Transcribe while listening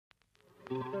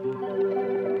We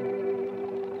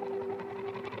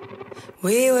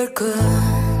were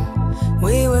good,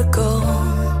 we were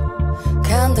gold.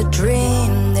 Can the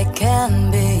dream that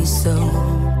can be so?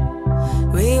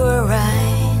 We were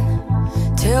right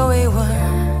till we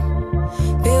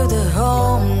weren't. Build a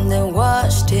home that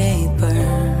watched it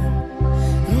burn.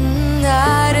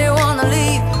 I didn't wanna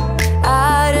leave,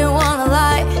 I didn't wanna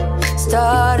lie.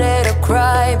 Started to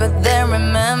cry, but then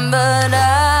remembered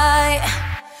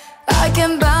I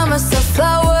can buy myself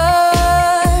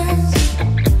flowers,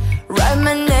 write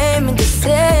my name in the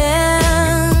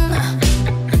sand,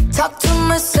 talk to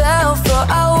myself for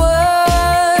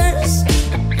hours,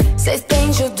 say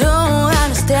things you don't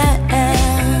understand.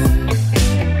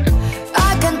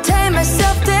 I can take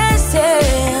myself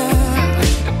dancing,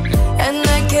 and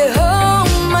I can hold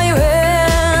my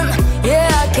hand. Yeah,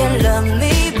 I can love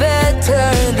me better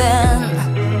than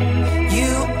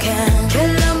you can. Can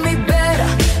love me better,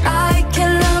 I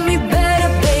can love me better,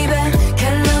 baby.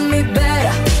 Can love me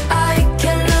better, I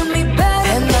can love me better.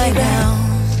 And my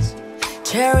gowns,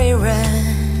 cherry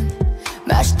red,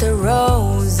 match the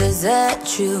roses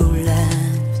that you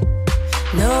left.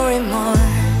 No remorse,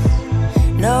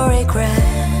 no regret,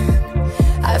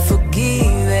 I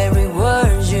forgive every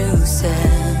word you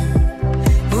said.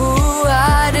 Ooh,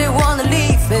 I didn't wanna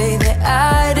leave, baby,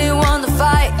 I didn't wanna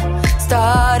fight.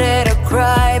 Started to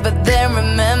cry, but then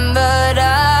remembered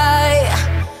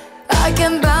I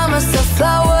can buy myself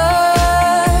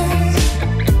flowers,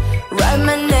 write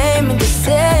my name in the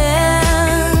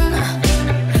sand,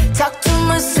 talk to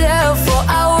myself for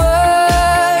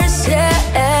hours.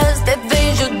 Yes, the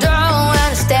things you don't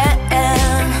understand.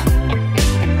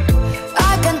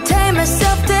 I can take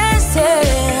myself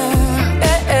dancing,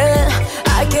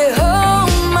 I can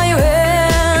hold my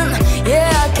hand.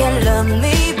 Yeah, I can love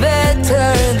me better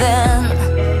than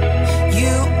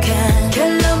you can.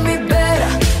 Can love me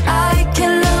better, I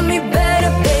can love me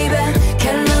better, baby.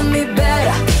 Can love me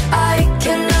better, I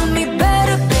can love me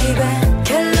better, baby.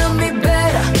 Can love me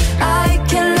better, I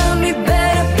can love me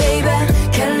better, baby.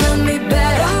 Can love me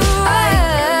better.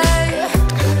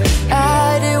 I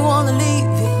didn't wanna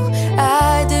leave you, I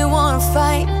didn't wanna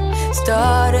fight.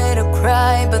 Started to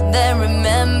cry, but then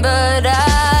remembered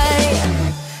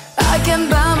I can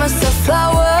buy myself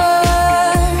flowers,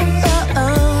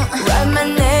 write my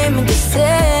name in the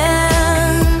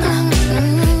sand,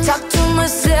 talk to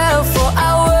myself for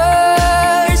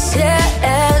hours.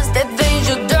 Yes, the things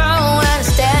you don't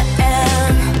understand.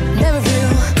 Never view,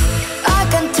 I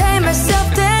can take myself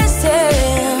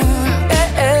dancing,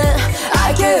 I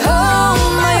can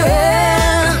hold my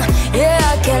hand.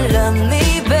 Yeah, I can love me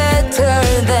better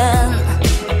than,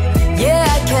 yeah,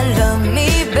 I can love me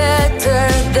better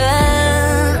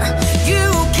than you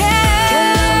can. Can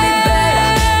love me better,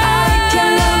 I can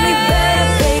love me better,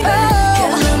 baby.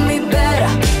 Can love me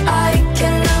better, I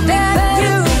can love me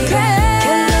better,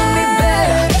 can love me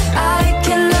better, I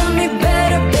can love me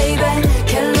better, baby.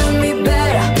 Can love me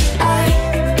better,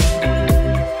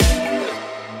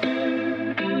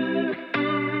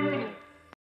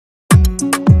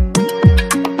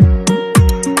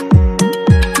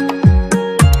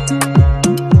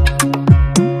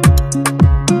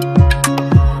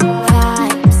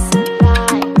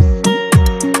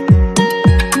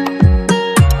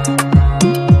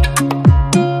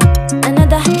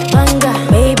 Another banger,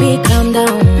 baby, calm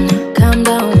down, calm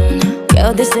down.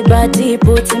 Girl, this a body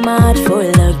put him out for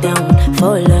lockdown,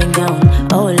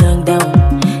 oh lockdown.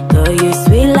 Girl, you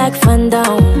sweet like fun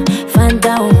down, fun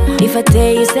down. If I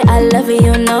tell you say I love you,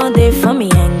 you know they for me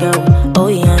and go, oh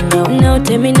yeah, no. No,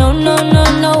 tell me no, no, no,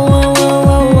 no, oh,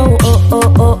 oh, oh,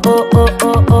 oh, oh, oh, oh,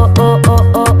 oh, oh, oh, oh,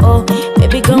 oh, oh, oh.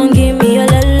 Baby, gon' give me a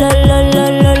la la la la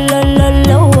la la la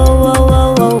la, oh, oh,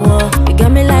 oh, oh, oh. You got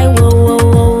me like whoa, whoa,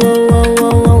 whoa, whoa, whoa, whoa,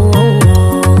 whoa,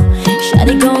 whoa.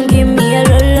 Shawty gon' give me a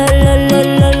la la la la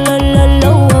la la la la,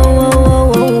 oh,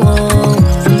 oh, oh,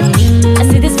 oh. I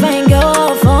see this fine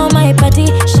girl for my party,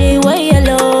 she wear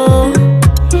yellow.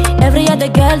 Every other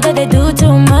girl that they do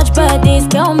too much, but this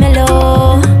girl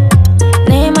mellow.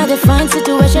 Name of the fine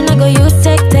situation, I go use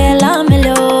take tell I'm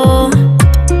mellow.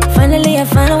 Finally I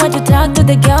find out what you talk to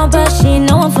the girl, but she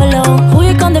no one follow. Who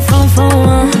you on the phone for?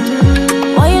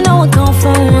 Why you know I come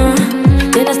from?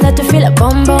 Then I start to feel a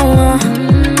bum bum,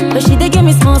 but she did give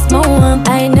me small small one.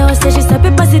 I know, say she stop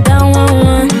it, pass it down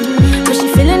one, but she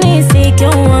feeling insecure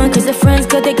one. Cause her friends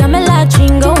go, they got me like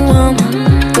chingo one,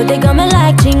 but they got me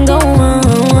like chingo one.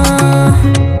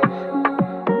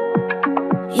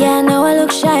 Yeah, I know I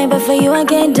look shy, but for you I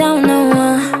get down no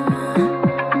one.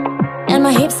 And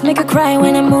my hips make her cry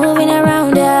when I'm moving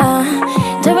around her.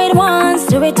 Do it once,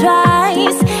 do it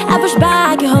twice. I push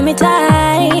back, you hold me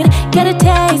tight. get a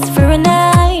taste for a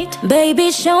night.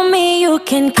 Baby, show me you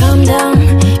can calm down,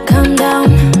 calm down.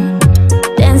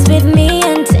 Dance with me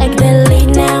and take the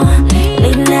lead now,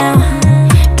 lead now.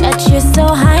 Got you so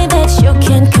high that you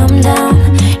can't come down,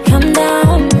 come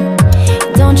down.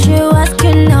 Don't you ask,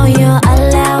 you know you're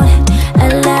allowed,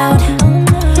 allowed.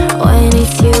 When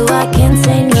it's you, I can't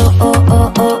say no. Oh,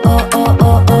 oh, oh, oh, oh,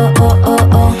 oh, oh, oh, oh,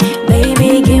 oh.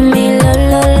 Baby, give me lo,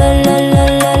 lo, lo, lo, lo,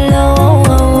 lo, lo. Oh, oh,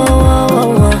 oh,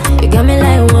 oh, oh. You got me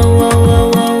like whoa, whoa, whoa,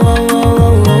 whoa, whoa,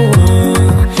 whoa, whoa,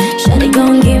 whoa. Shawty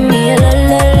gon' give me a lo,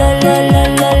 lo, lo, lo, lo,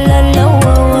 lo, lo, lo.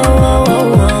 Oh, oh,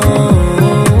 oh,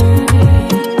 oh.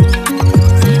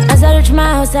 As I reach my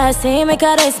house, I see me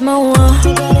got a small wall.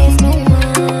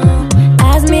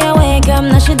 As me I wake up,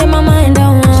 now she did my mind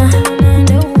on one.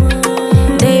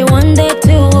 Day one, day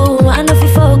two, I know if you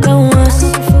focus.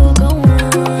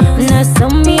 Now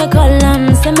some me a call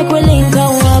them, say make we link go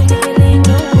up.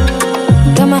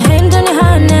 Got my hand on your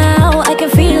heart now, I can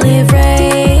feel it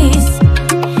race.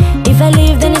 If I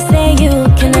leave, then you say you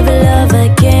can never love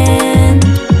again.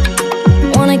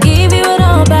 Wanna give you it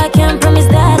all back, can't promise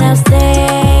that I'll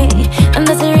stay. And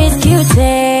that's a risk you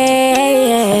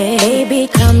take. Baby,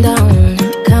 calm down,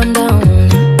 calm down.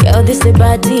 Yo, this a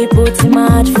body puts my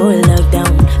heart for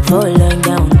lockdown, for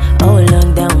lockdown, oh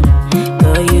lockdown.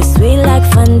 Girl, you sweet like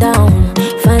fun down,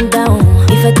 fun down.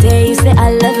 If I tell you say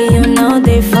I love you, you know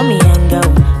they for me and go,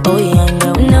 oh yeah,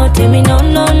 no. No, tell me no,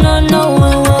 no, no, no. Oh,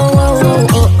 oh,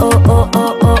 oh, oh, oh, oh, oh,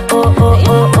 oh, oh, oh,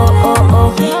 oh, oh, oh, oh.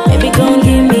 Baby, gon'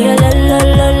 give me a la la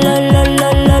la la la la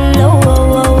la la. Oh,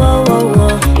 oh, oh, oh,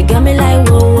 oh. You got me like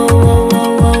whoa, whoa, whoa, whoa,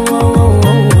 whoa, whoa,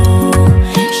 whoa.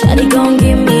 Shawty gon'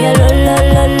 give me a la la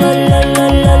la la la la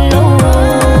la la.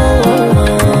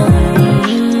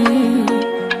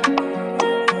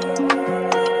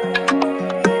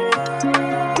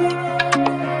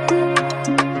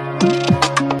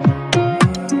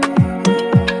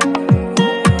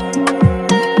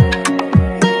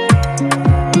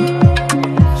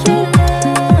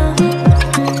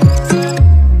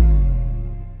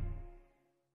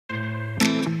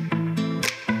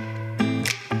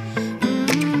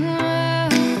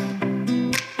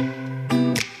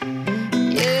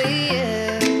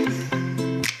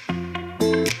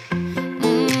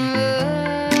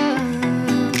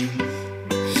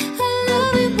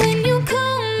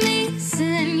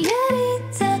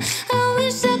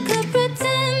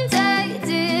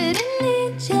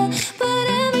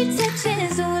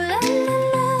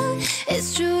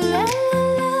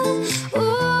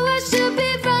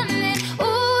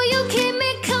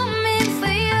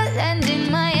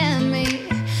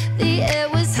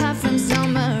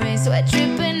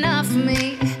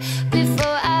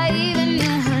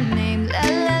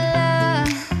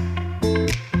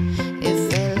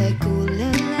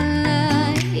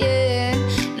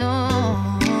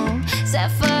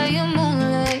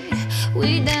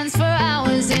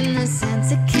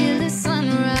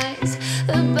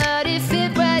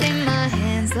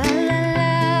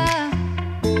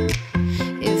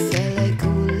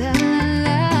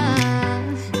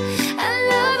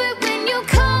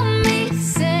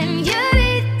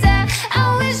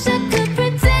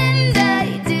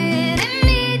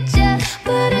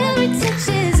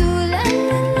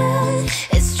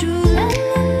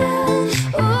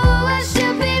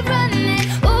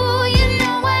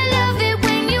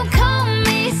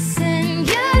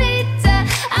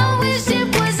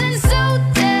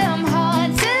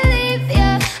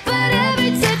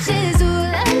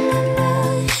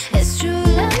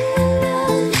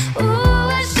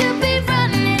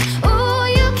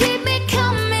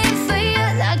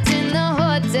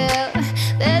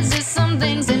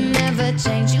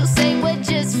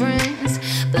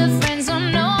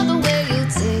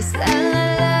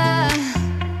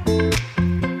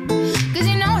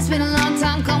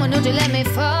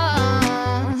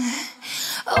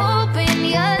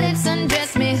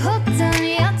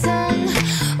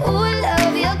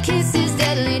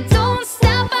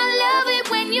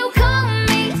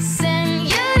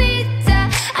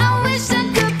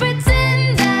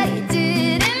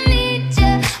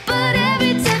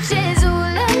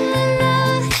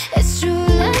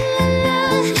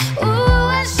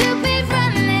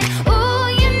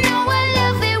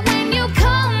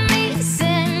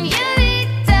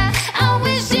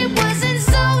 Wish it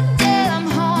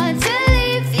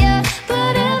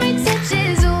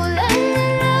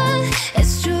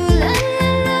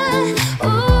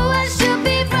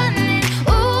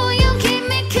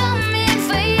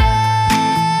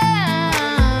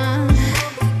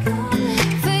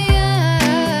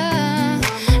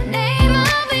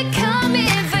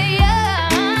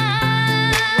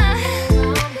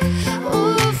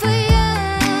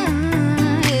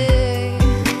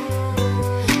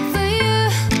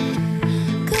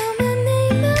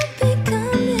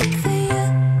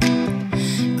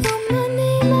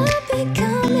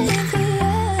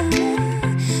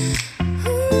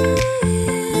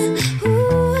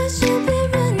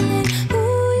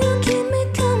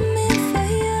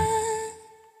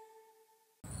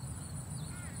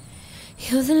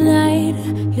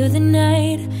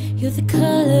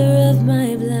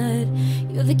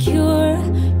the cure,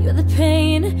 you're the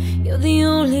pain, you're the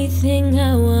only thing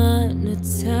I wanna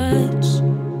touch.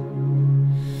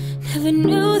 Never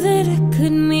knew that it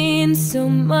could mean so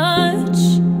much,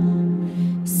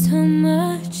 so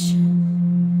much.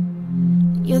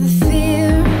 You're the fear,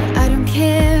 I don't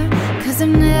care, 'cause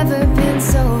I've never been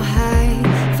so high.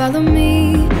 Follow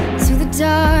me to the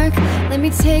dark, let me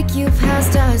take you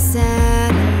past our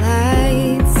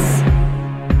satellites.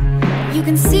 You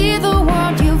can see the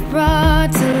world you've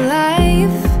brought to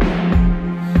life,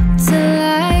 to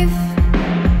life.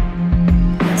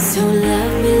 So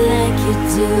love me like you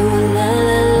do, la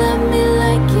la, love me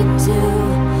like you do.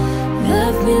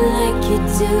 Love me like you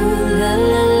do, la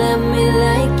la, love me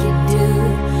like you do.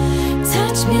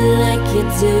 Touch me like you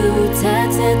do, ta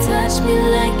ta, touch me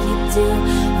like you do.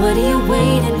 What are you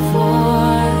waiting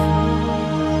for?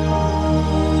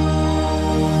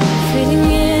 Fading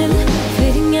in,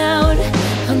 fading out,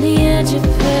 on the edge of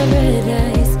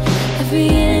paradise. Every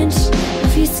inch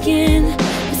of your skin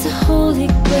is a holy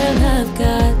grail I've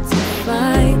got to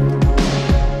find.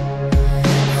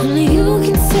 Only you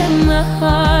can set my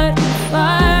heart on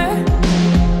fire,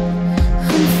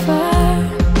 on fire.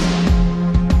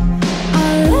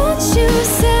 I'll let you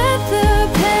set the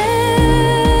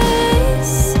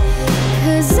pace,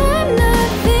 'cause I'm not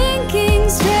thinking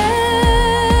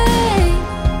straight.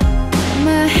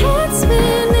 My head's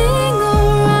spinning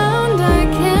around, I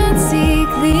can't see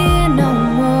clear no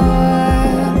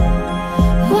more.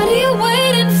 What are you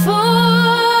waiting for?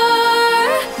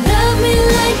 Love me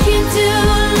like you do,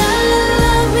 la la,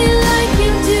 love me like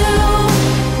you do.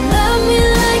 Love me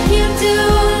like you do,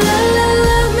 la la,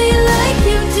 love me like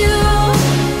you do.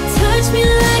 Touch me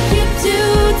like you do,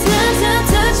 ta ta,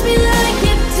 touch me like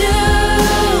you do.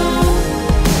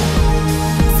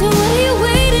 So what are you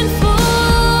waiting for?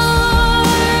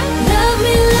 Love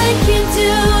me like you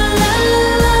do, la la,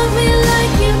 love me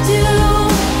like you do.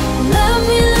 Love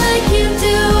me like you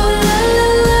do, la la,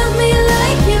 love me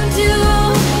like you do.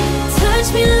 Touch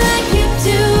me like you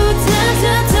do, ta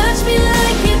ta, touch me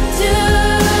like you do.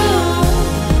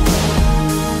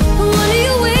 What are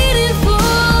you waiting for?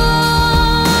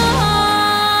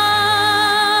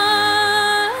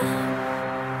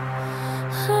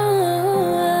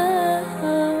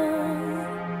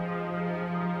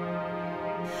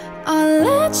 I'll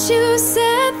let you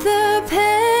set the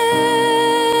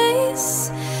pace,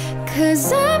 'cause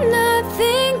I'm not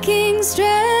thinking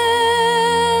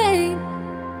straight.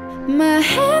 My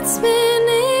head's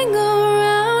spinning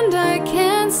around, I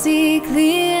can't see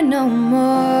clear no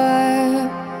more.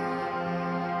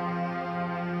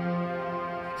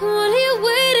 What are you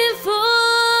waiting for?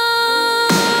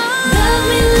 Love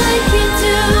me like you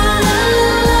do, la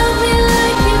la, love me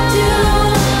like you do.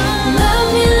 Love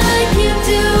me like you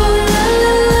do, la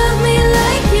la, love me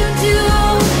like you do.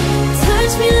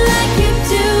 Touch me like you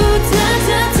do, ta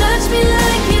ta, touch me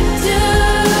like you do.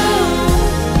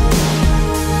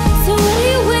 So what are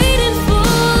you waiting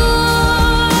for?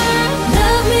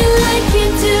 Love me like you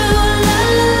do, la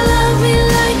la, love me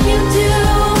like you do.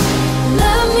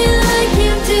 Love me like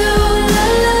you do, la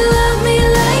la, love me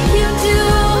like you do.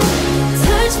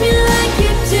 Touch me like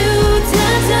you do, ta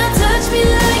ta, touch me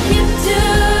like you do.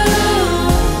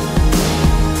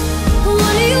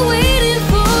 What are you waiting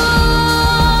for?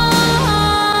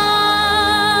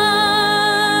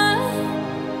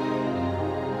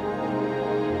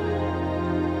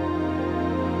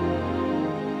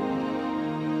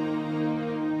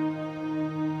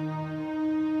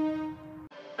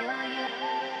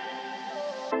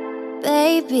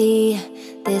 Baby,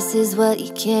 this is what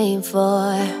you came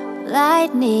for.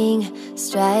 Lightning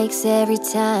strikes every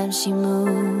time she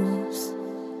moves,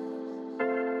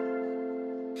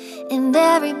 and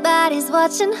everybody's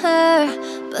watching her,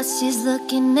 but she's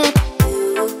looking at you.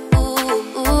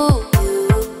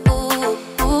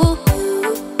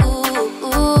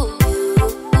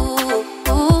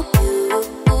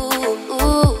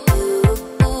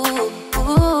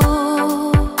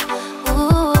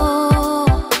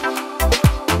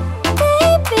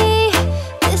 Baby,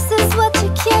 this is what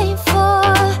you came for.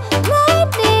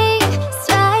 Lightning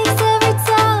strikes every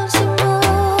time she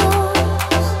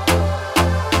moves,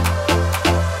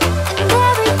 and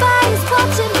everybody's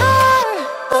watching her,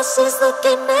 but she's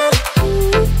looking at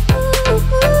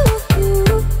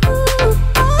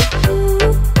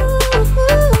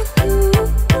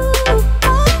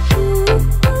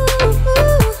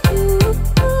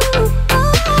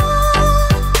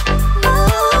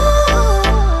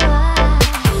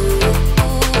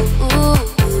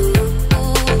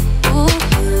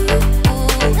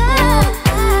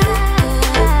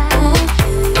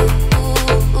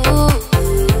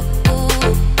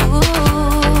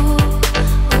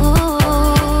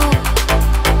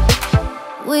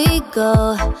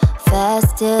go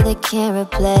fast till they can't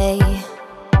replay.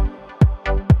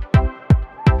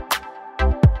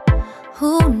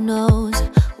 Who knows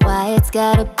why it's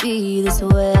gotta be this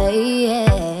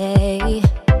way?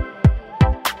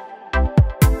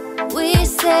 We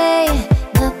say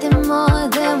nothing more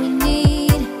than we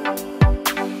need.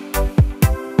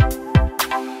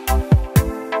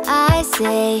 I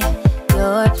say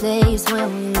your place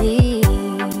when we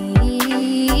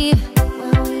leave.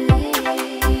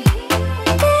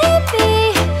 Baby,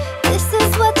 this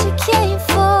is what you came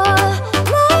for.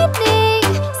 Lightning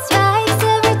strikes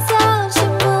every time she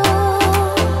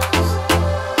moves,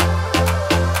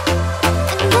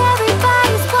 and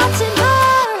everybody's watching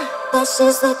her, but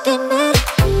she's looking at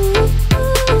you.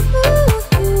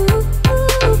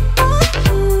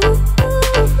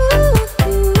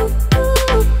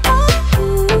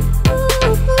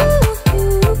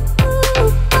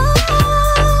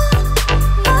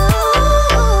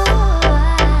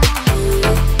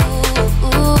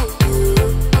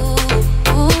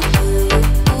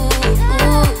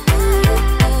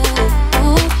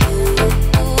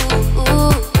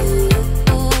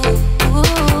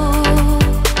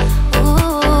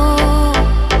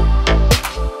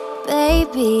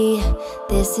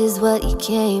 This is what you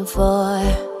came for.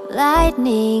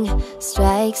 Lightning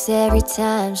strikes every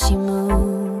time she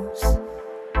moves.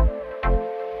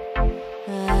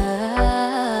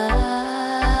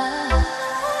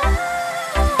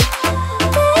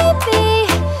 Baby,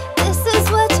 this is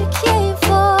what you came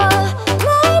for.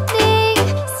 Lightning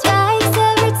strikes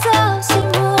every time she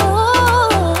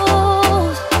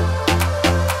moves,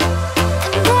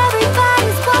 and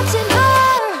everybody's watching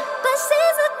her, but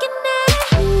she's looking at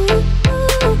you.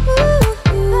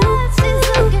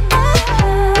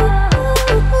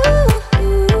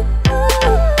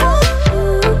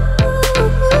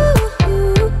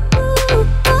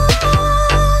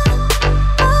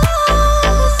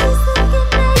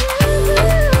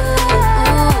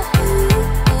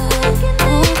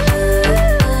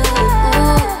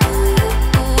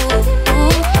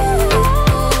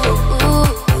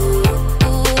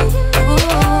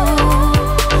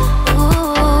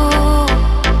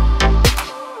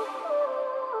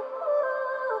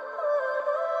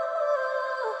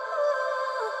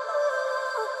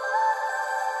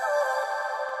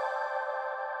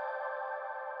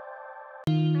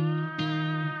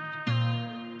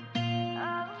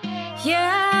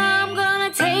 Yeah, I'm gonna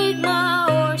take my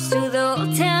horse to the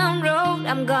old town road.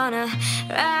 I'm gonna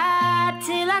ride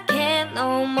till I can't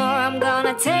no more. I'm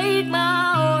gonna take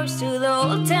my horse to the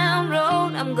old town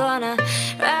road. I'm gonna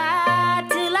ride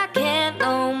till I can't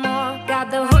no more. Got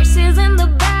the horses in the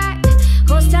back,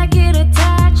 horse tacket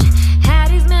attached. Hat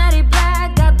is matty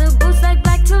black, got the boots like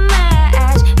black to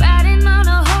match. Riding on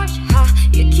a horse, ha,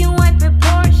 you can wipe your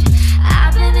Porsche.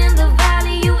 I've been in the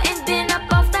valley, you ain't been up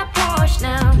off that porch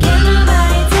now. Can't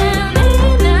nobody tell me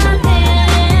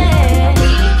nothing.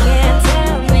 Can't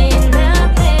tell me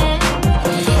nothing.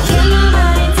 Can't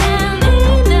nobody tell me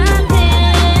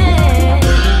nothing.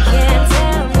 Can't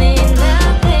tell me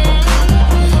nothing.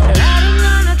 Riding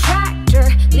on a tractor,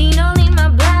 lean only my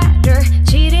bladder.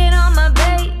 Cheated on my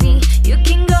baby, you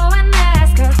can go and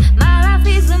ask her. My life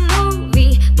is a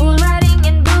movie, bull riding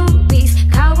in boobies.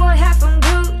 Cowboy hat from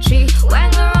Gucci,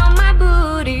 wanger on my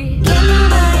booty. Can't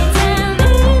nobody tell me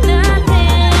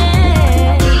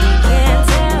nothing. Can't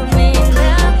tell me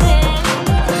nothing.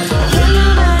 Can't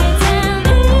nobody tell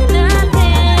me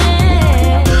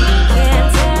nothing. Can't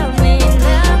tell me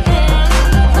nothing.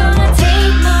 Gonna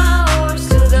take my horse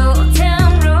to the old town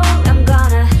road. I'm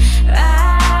gonna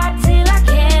ride till I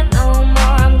can't no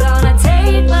more. I'm gonna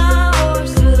take my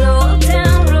horse to the old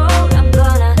town road. I'm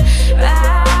gonna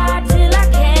ride till I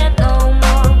can't no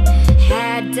more.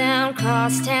 Head down,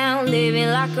 cross town, living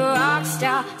like a rock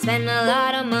star. Spend a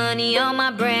lot of money on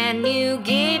my brand new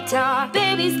guitar.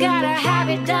 Baby's got a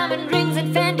habit, diamond rings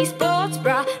and Fendi sports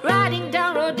bra. Riding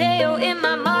down Rodeo in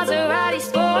my Maserati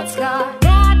sports car.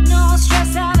 Got no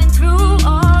stress, I've been through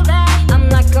all that. I'm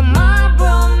like a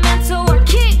Marlboro man, so I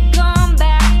kick on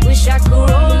back. Wish I could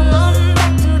roll on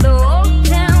back to the old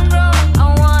town road. I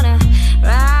wanna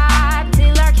ride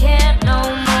till I can't no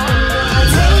more. I'm gonna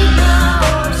take my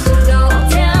horse to the old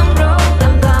town road.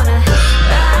 I'm gonna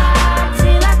ride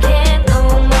till I can't no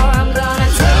more. I'm gonna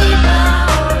take my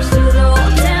horse to the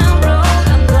old town road.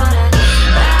 I'm gonna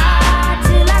ride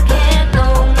till I can't no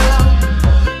more.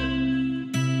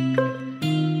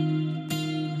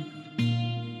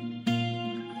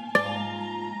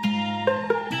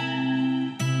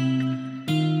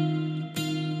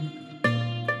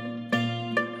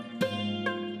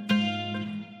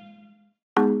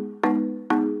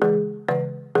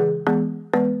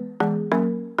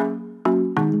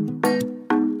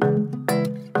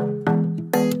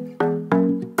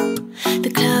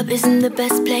 the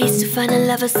best place to find a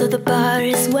lover, so the bar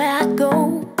is where I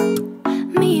go.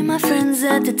 Me and my friends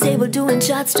at the table doing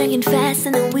shots, drinking fast,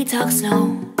 and then we talk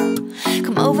slow.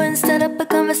 Come over and start up a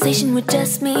conversation with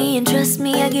just me, and trust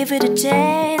me, I give it a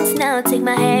chance. Now take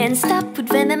my hand, stop, put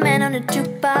Van the Man on the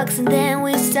jukebox, and then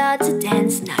we start to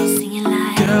dance. Now you're singing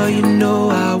like, girl, you know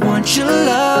I want your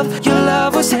love. Your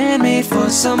love was handmade for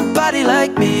somebody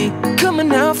like me. Come on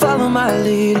now, follow my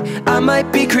lead. I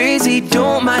might be crazy,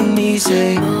 don't mind me.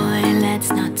 Say, boy, let's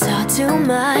not talk too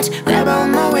much. Grab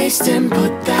on my waist and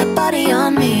put that body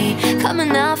on me. Come on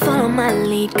now, follow my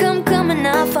lead. Come on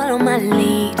now, follow my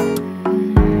lead.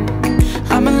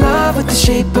 I'm in love with the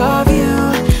shape of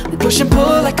you. We push and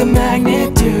pull like a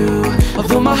magnet do.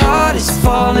 Although my heart is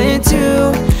falling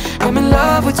too, I'm in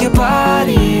love with your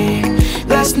body.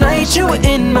 Last night you were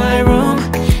in my room,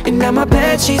 and now my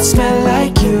bedsheets smell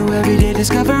like you. Every day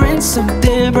discovering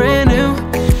something brand new.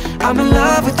 I'm in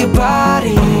love with your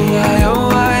body.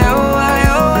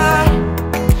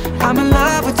 I'm in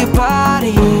love with your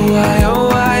body.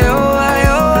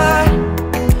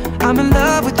 I'm in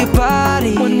love with your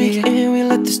body. 1 week in, we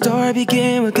let the story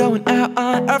begin. We're going out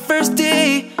on our first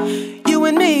date. You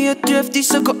and me are thrifty,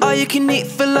 so go all you can eat.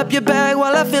 Fill up your bag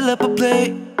while I fill up a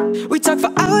plate. We talk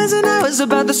for hours and hours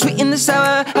about the sweet and the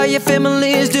sour. How your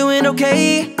family is doing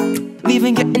okay.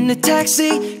 Leaving, get in the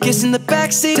taxi, kiss in the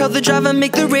backseat. Tell the driver,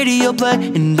 make the radio play,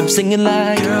 and I'm singing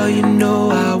like, girl, you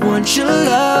know I want your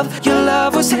love. Your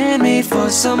love was handmade for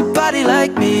somebody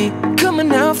like me. Come on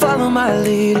now, follow my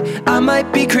lead. I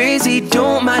might be crazy,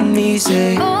 don't mind me.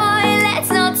 Say, boy, let's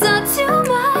not talk too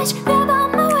much. Grab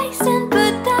on my waist and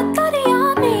put that body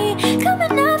on me. Come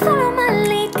on now, follow my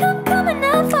lead. Come on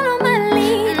now, follow my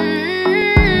lead.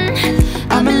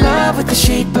 I'm in love with the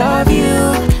shape of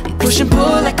you. Push and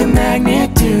pull like a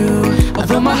magnet do.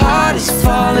 Although my heart is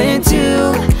falling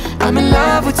too, I'm in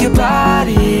love with your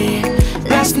body.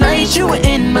 Last night you were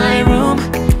in my room,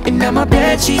 and now my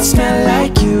bedsheets smell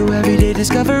like you. Every day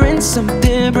discovering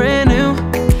something brand new.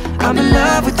 I'm in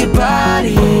love with your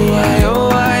body.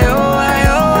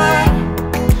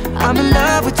 I'm in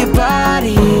love with your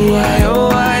body.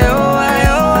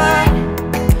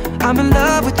 I'm in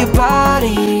love with your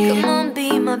body. Come on,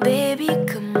 be my baby,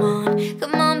 come on.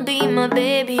 Come on, be my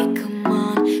baby, come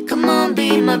on. Come on,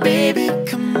 be my baby,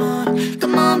 come on.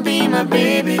 Come on, be my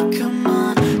baby, come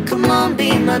on. Come on,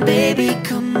 be my baby,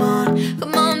 come on.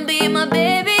 Come on, be my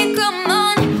baby, come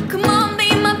on. Come on,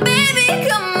 be my baby,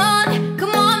 come on.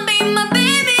 Come on, be my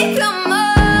baby, come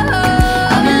on.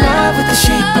 I'm in love with the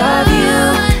shape of you.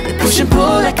 We push and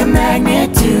pull like a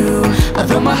magnet do.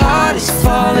 Although my heart is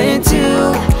falling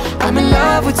too, I'm in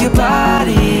love with your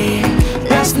body.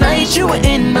 Last night you were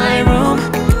in my room,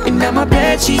 and now my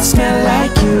bedsheets smell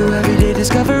like you. Every day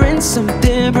discovering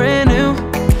something brand new.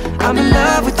 I'm in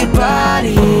love with your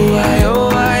body.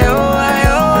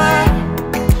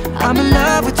 I'm in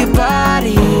love with your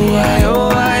body.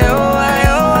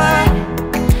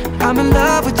 I'm in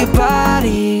love with your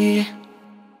body.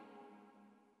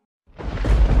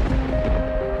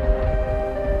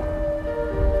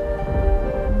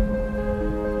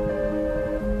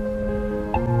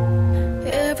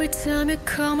 Every time you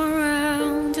come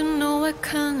around, you know I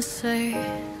can't say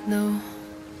no.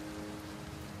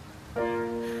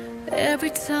 Every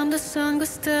time the sun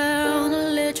goes down, I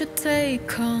let you take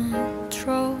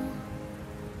control.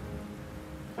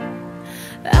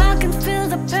 I can feel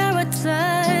the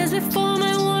paradise before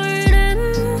my word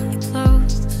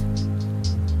implodes.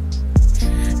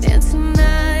 And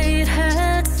tonight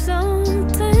had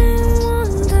something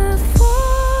wonderful.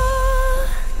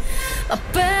 My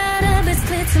bad habits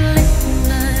lead to late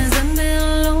nights and be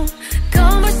alone.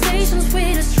 Conversations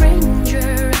with a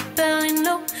stranger I barely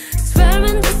know.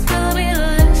 Swearing this will be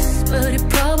less, but it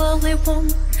probably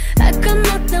won't. I got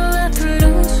nothing left to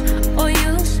lose or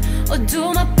use, or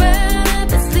do my bad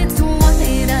habits lead to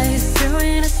white eyes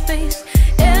staring into space.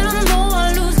 And I know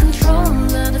I lose control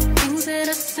of the things that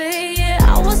I say. Yeah,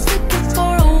 I was looking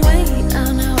for a way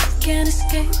out, now I can't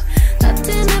escape.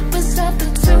 Nothing happens after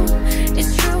two.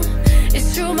 It's true,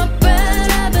 it's true. My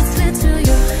bad habits lead to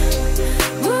you.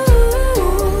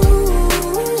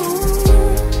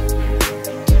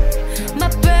 My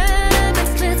bad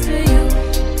habits lead to you.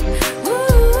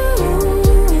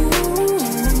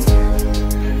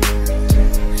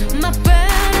 My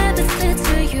bad habits lead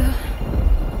to you.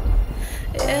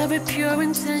 Every pure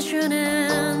intention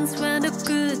ends when the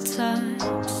good times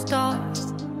start.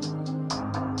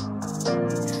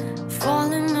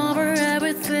 Falling over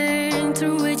everything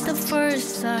to reach the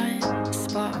first sign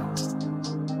spark.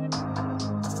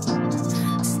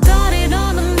 Started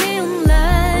on the neon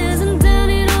lights and then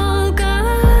it all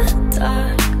got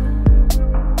dark.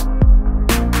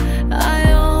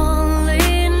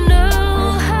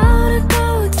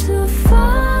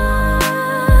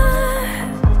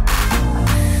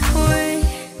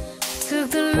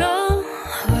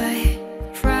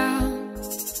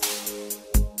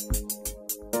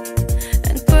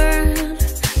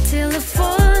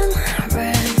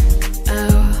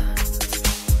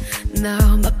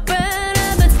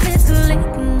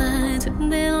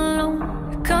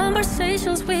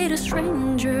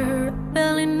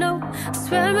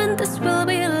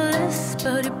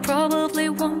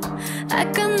 I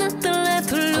got nothing left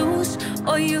to lose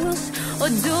or use, or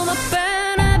do my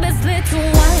bad habits lead to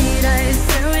white eyes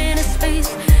staring into space?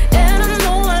 And I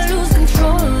know I lose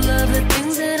control of the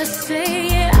things that I say.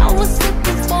 Yeah, I was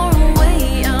looking for a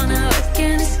way out, now I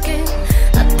can't escape.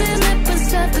 Nothing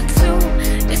happens after two.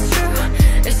 It's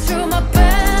true, my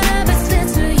bad habits lead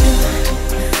to you.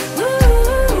 Ooh,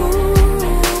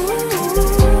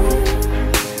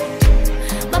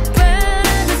 my bad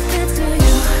habits lead to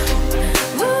you.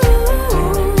 Ooh,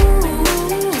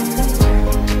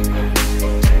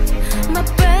 my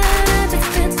bad habits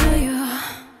lead to you.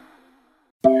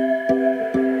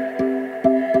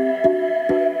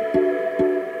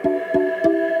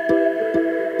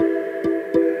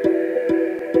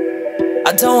 I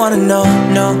don't wanna know,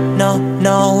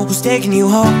 no, who's taking you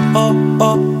home,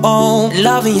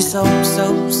 loving you so,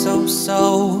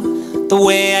 the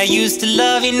way I used to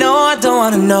love you. No, I don't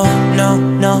wanna know,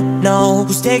 no,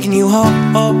 who's taking you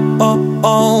home,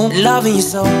 loving you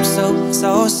so,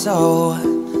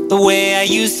 the way I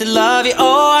used to love you.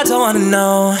 Oh, I don't wanna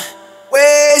know.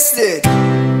 Wasted.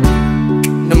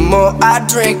 The more I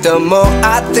drink, the more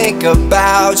I think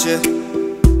about you.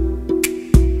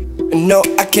 No,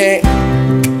 I can't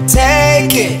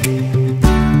take it.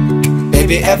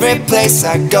 Baby, every place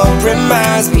I go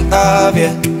reminds me of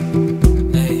you.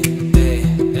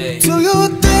 Do you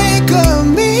think of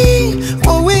me,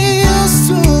 what we used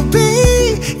to be?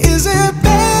 Is it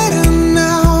better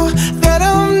now that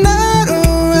I'm not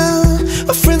around?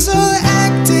 My friends are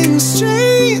acting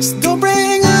strange, don't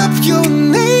bring up your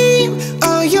name.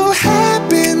 Are you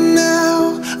happy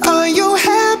now? Are you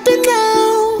happy now?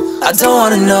 I don't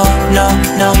wanna know, no,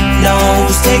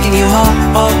 who's taking you home,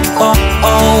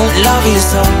 loving you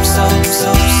so,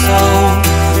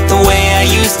 the way I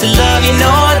used to love you. No,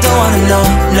 I don't wanna know,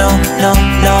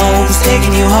 no, who's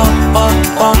taking you home,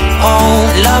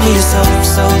 loving you so,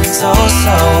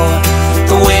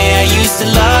 the way I used to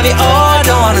love you. Oh, I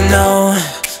don't wanna know.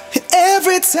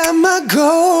 Every time I go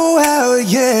out,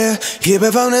 yeah, hear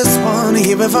it from this one,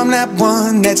 hear it from that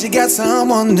one, that you got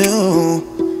someone new.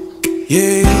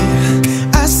 Yeah,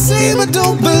 I see but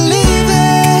don't believe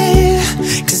it,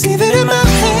 'cause even in my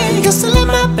head, you're still in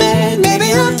my bed.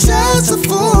 Maybe I'm just a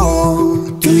fool.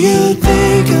 Do you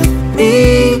think of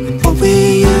me, what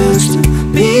we used to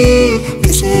be?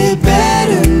 Is it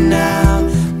better now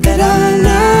that I'm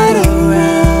not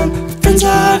around? Friends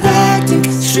are acting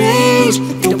strange,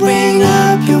 don't bring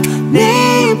up your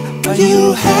name. Are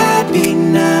you happy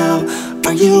now?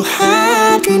 Are you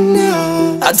happy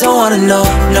now? I don't wanna know,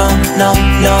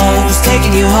 no, who's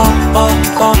taking you home,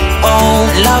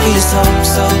 loving you so,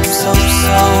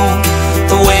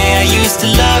 the way I used to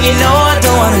love you. No, I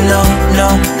don't wanna know,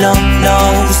 no,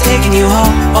 who's taking you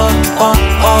home,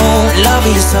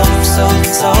 loving you so,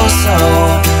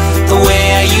 the way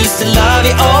I used to love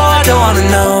you. Oh, I don't wanna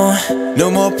know. No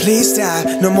more please stop,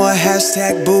 no more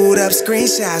hashtag booed up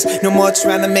screenshots. No more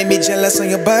trying to make me jealous on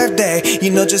your birthday.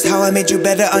 You know just how I made you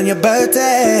better on your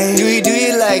birthday. Do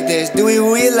you like this? Do we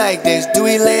like this? Do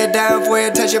we lay it down for you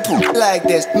and touch your poop like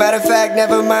this? Matter of fact,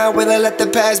 never mind, will I let the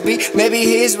past be? Maybe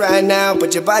he's right now,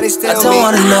 but your body's still me. I don't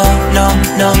wanna know,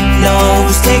 no,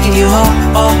 who's taking you home,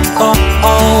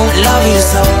 loving you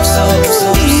so,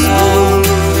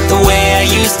 the way I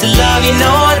used to love you.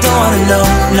 No, I don't wanna know,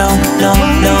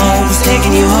 no, who's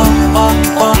taking you home,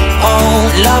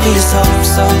 loving you so,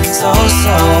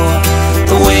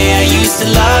 the way I used to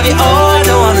love you. Oh, I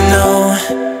don't wanna know.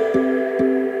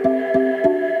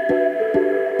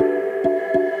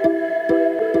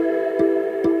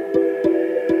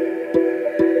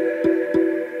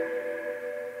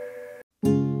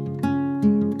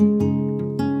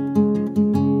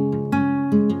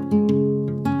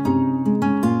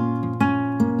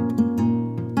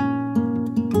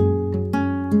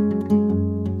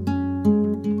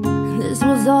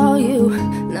 All you,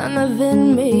 none of it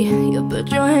me. You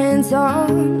put your hands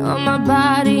on my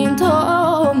body and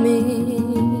told me,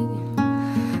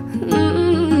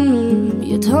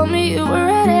 you told me you were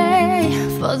ready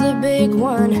for the big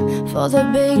one, for the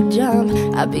big jump.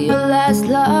 I'll be your last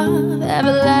love,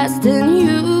 everlasting,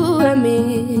 you and me.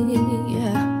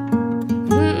 Yeah,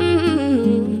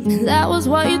 that was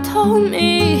what you told me.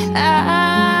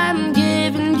 I'm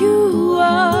giving you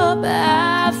up,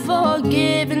 I've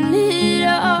forgiven it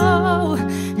all.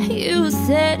 You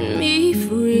set me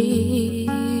free.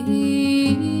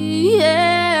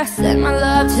 Yeah, send my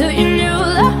love to your new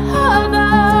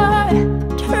lover.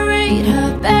 Treat her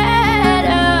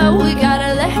better. We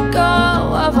gotta let go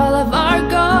of all of our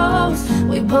goals.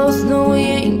 We both know we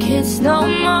ain't kids no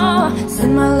more.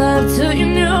 Send my love to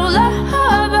your new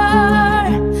lover.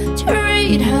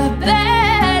 Treat her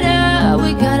better. We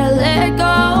gotta let go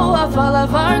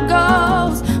of our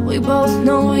goals. We both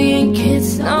know we ain't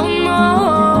kids no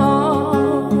more.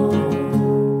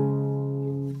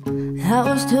 I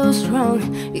was too strong,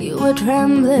 you were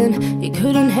trembling. You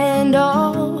couldn't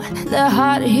handle the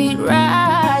hot heat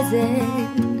rising.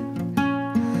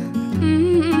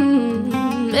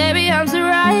 Baby, arms are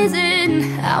rising.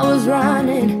 I was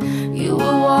running, you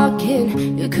were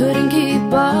walking. You couldn't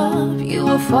keep up, you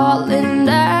were falling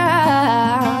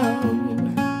down.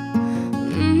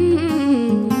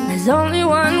 There's only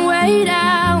one way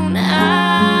down.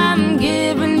 I'm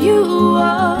giving you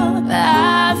up,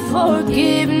 I've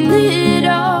forgiven it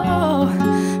all.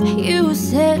 You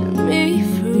set me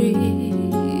free.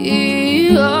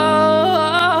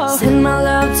 Oh, send my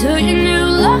love to your new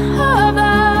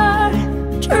lover.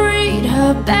 Treat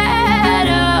her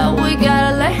better. We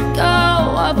gotta let go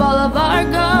of all of our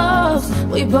goals.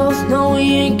 We both know we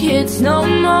ain't kids no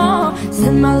more.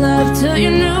 Send my love to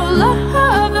your new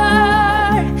lover.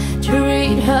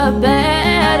 Treat her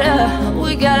better.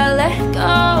 We gotta let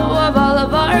go of all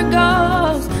of our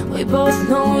goals. We both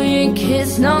know we ain't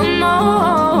kids no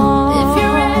more. If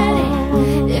you're ready,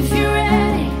 if you're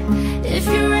ready, if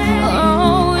you're ready,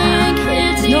 oh, we ain't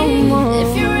kids no more.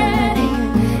 If you're ready,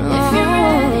 if you're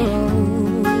ready,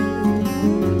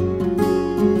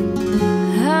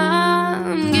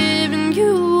 I'm giving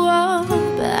you up,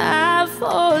 I've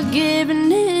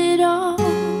forgiven it all.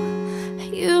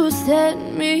 You set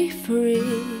me free.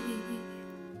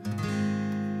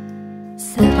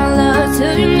 Send my love to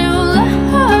your new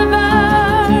lover.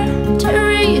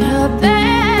 Treat her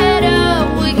better.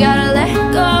 We gotta let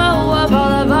go of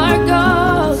all of our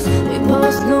goals. We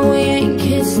both know we ain't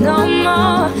kids no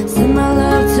more. Send my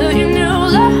love to your new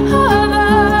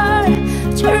lover.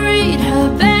 Treat her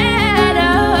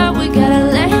better. We gotta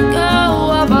let go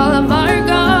of all of our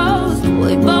goals.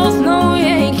 We both know we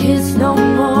ain't kids no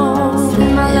more.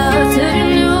 Send my love to your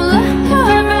new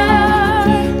lover.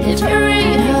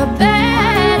 Treat her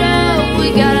better. We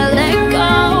gotta let go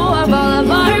of all of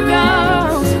our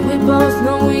goals. We both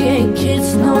know we ain't kids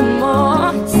no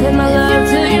more. Send my love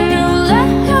to your new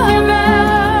lover.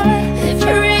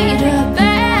 Treat her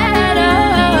better.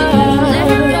 We gotta let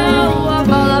go of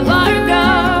all of our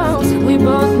goals. We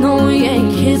both know we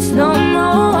ain't kids no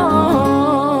more.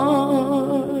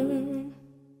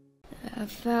 I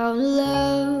found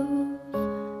love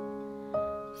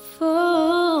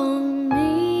for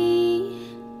me.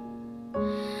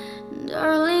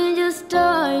 Darling, just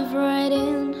dive right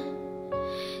in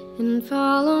and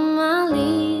follow my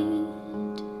lead.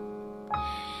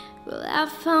 Well, I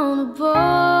found a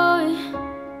boy,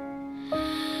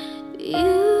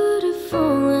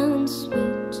 beautiful and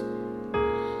sweet.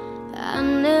 I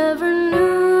never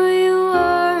knew you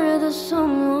were the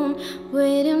someone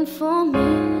waiting for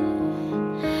me.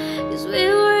 'Cause we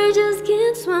were just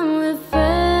kids when we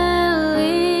fell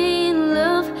in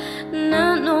love,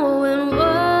 not knowing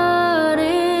what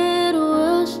it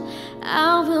was.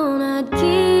 I will not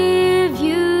give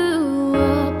you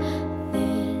up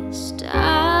this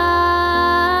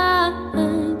time,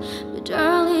 but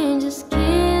darling, just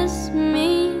kiss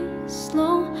me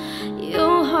slow.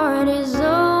 Your heart is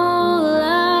all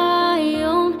I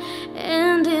own,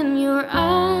 and in your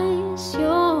eyes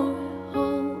you're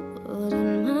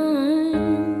holding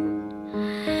mine.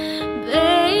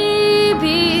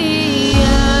 Baby,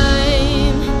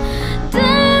 I'm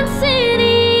dancing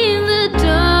in the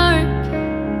dark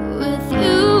with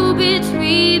you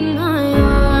between my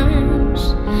arms,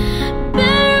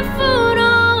 barefoot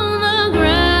on the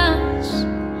grass,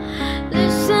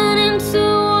 listening to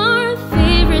our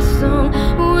favorite song.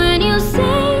 When you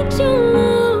said you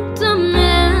looked a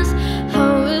mess, I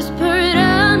whispered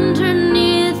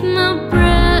underneath my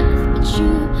breath, but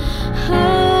you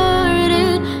heard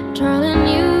it. Darling,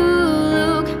 you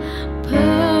look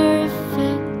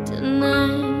perfect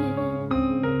tonight.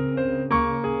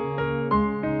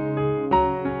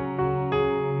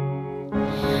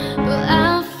 Well,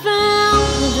 I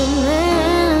found a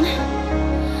man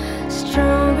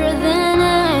stronger than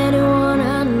anyone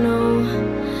I know.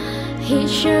 He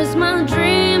shares my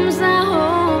dreams. I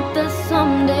hope that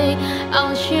someday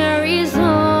I'll share his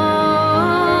own.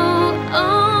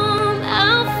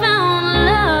 I found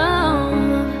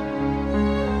love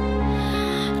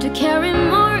to carry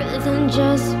more than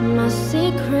just my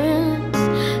secrets,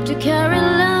 to carry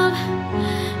love,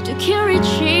 to carry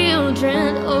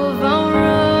children of our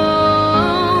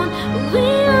own. We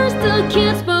are still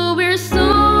kids, but we're so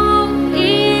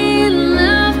in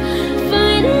love,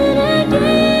 fighting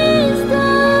against the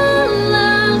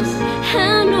odds. I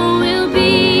know we'll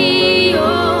be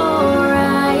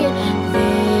alright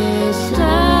this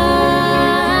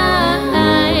time.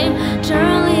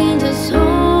 Darling, just hold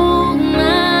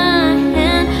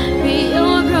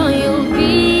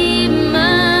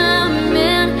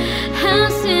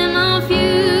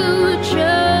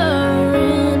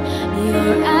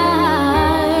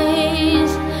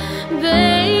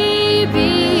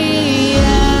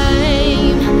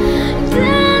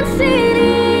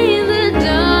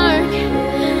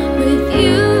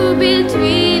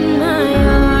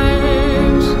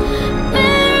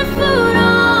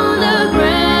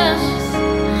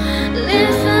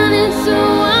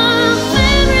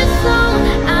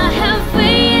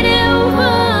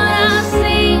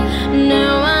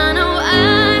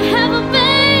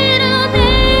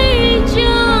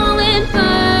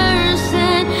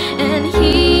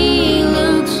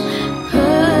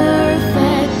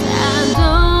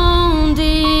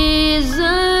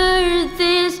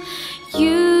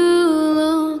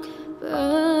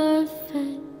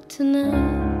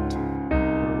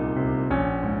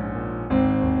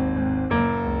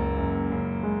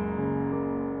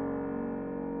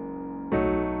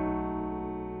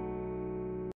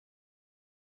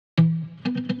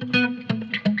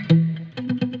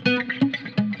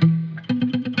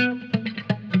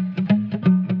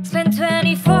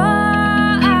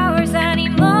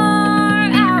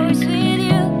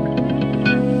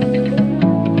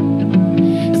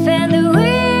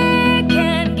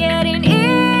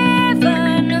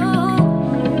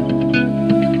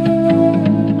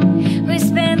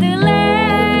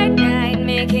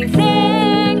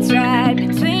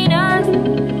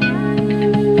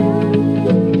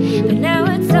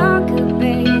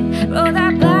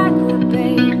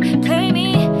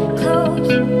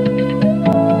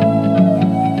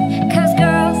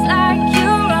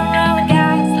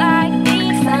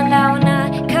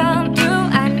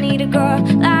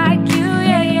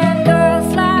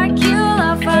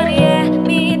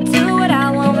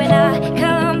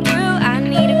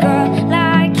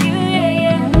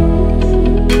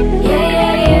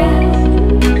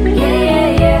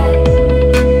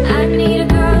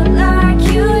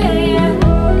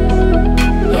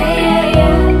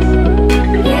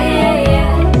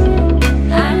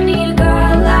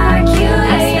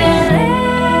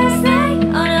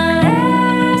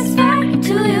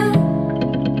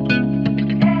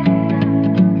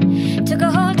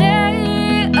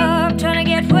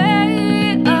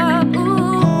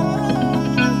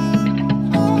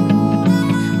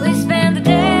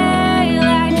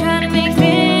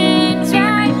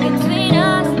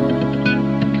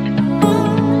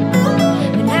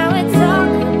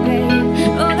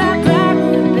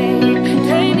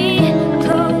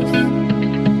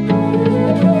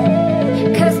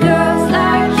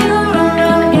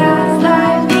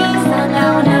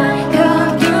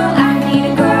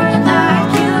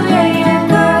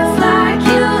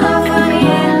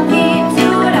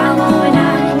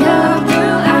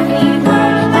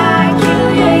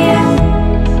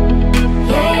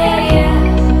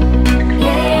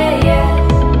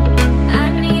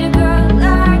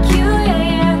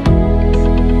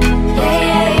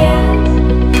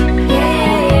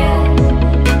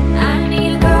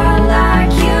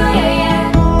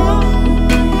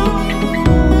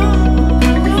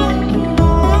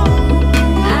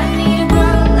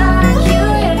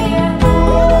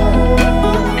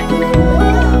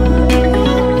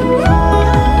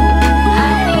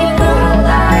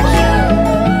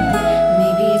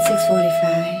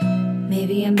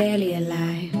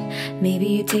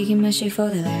shit for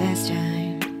the last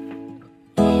time.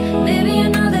 Maybe I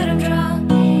know that I'm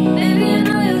drunk. Maybe I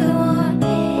know you're the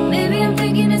one. Maybe I'm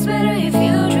thinking it's better if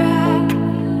you try.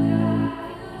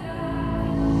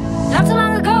 Not too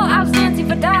long ago, I was dancing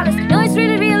for dollars. No, it's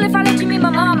really real if I let you meet my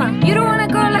mama. You don't want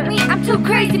a girl like me, I'm too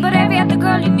crazy. But every other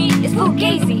girl you meet is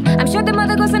fugazi. I'm sure the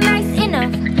mother girls are nice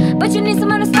enough, but you need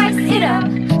someone to spice it up.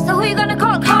 So who you gonna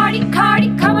call? Cardi,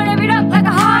 Cardi. Come and rev it up like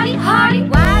a Harley, Harley.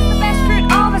 Why is the best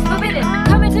fruit always forbidden?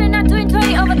 Coming to not doing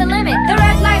 20 over the limit. The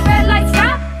red light,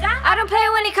 stop. I don't play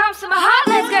when it comes to my heart,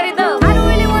 let's get it though. I don't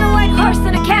really want a white horse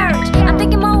and a carriage. I'm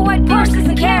thinking more white horses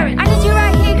and carrots. I need you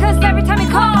right here, cause every time you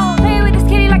call, play with this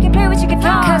kitty like you play with your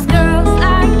guitar. Cause girls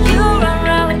like you run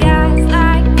around with guys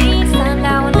like me.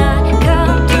 Sundown when I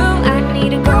come through, I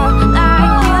need a girl like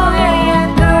you, yeah, yeah.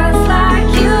 Girls like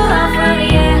you, I'm from the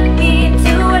air. Me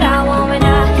do what I want when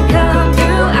I come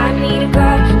through. I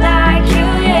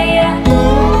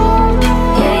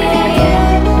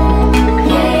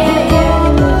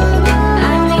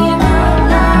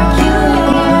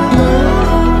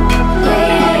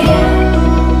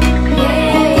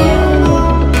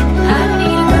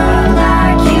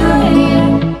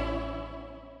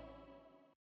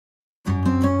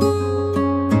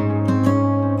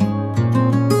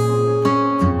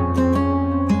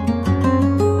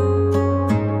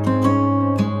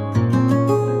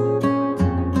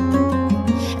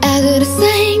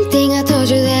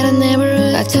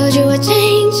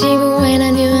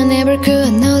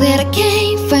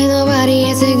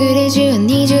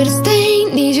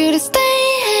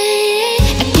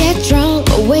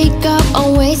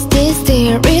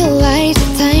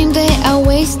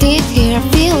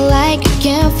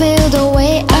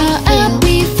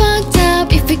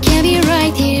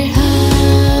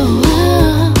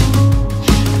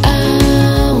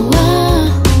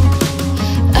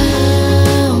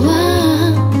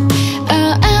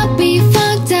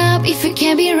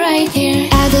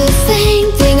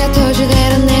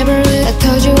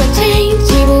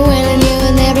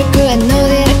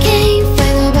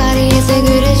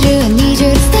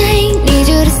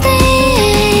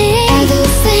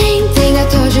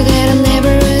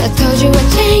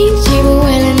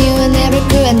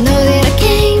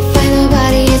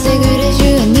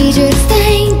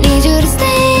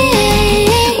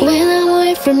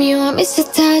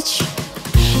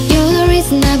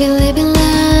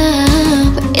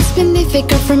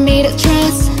need a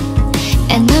trust,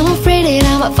 and I'm afraid that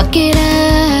I'ma fuck it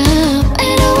up.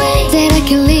 Ain't no way that I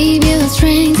can leave you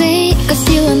strangely, cause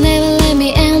you will never let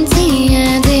me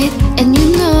empty-handed. And you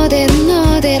know that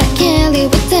I can't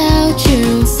live without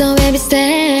you. So baby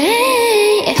stay.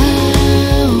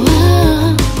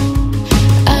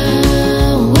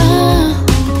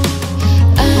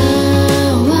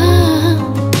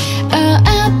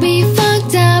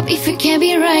 Can't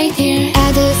be right here.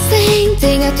 I do the same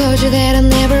thing. I told you that I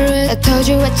never would. I told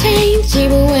you I'd change,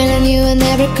 even when I knew I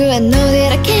never could. I know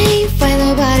that I can't find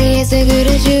nobody as good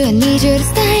as you. I need you to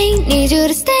stay, need you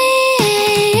to stay.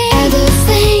 I do the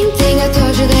same thing. I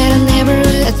told you that I never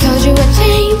would. I told you I'd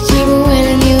change, even when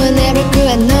I knew I never could.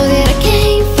 I know that I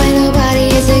can't find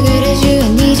nobody as good as you. I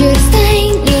need you to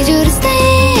stay, need you to stay.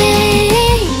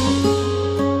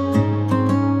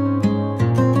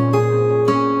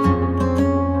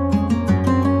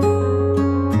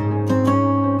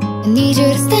 Need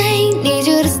you to stay, need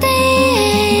you to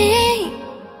stay.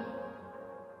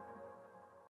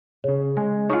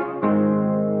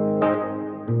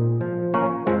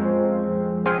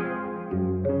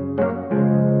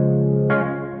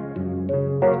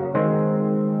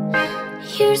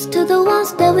 Here's to the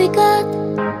ones that we got.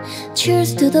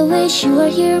 Cheers to the wish you are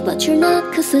here but you're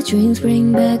not, cause the dreams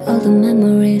bring back all the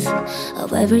memories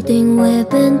of everything we've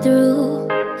been through.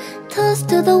 Toast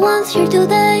to the ones here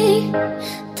today.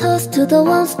 Toast to the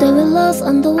ones that we lost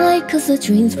on the way, cause the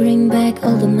dreams bring back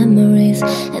all the memories,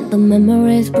 and the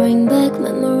memories bring back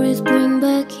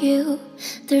you.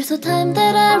 There's a time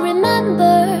that I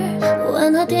remember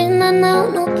when I did not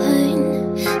know no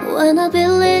pain, when I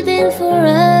believed in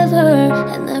forever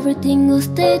and everything will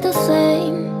stay the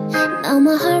same. Now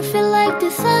my heart feel like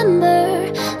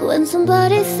December when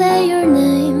somebody say your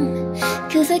name,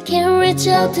 cause I can't reach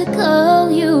out to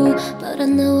call you, but I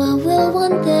know I will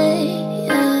one day.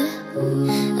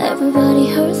 Everybody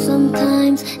hurts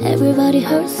sometimes, everybody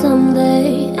hurts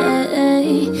someday,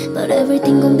 but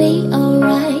everything gon' be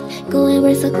alright. Go and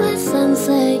raise a glass and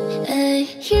say,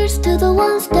 here's to the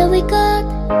ones that we got.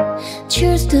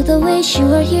 Cheers to the wish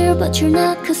you are here but you're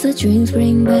not, cause the dreams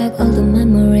bring back all the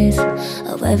memories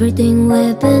of everything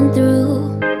we've been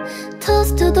through.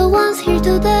 Toast to the ones here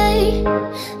today.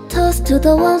 Toast to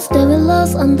the ones that we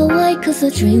lost on the way, cause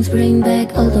the dreams bring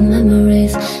back all the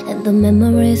memories, and the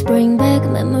memories bring back you.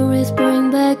 Memories bring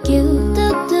back you.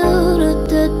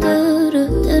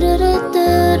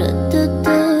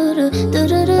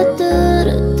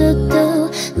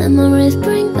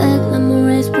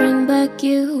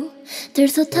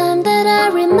 There's a time that I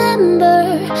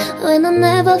remember when I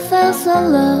never felt so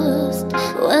lost,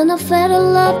 when I felt a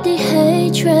love the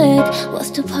hatred was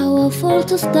too powerful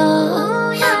to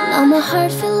stop. Now my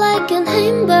heart feel like an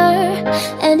ember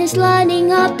and it's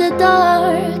lighting up the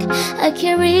dark. I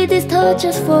carry these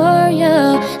torches for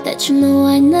you, that you know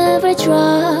I never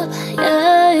drop.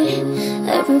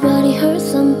 Everybody hurts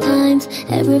sometimes,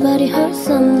 everybody hurts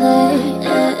someday,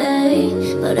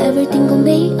 but everything gon'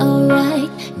 be alright.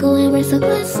 Go and raise a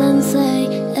glass and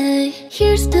say,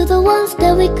 here's to the ones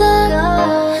that we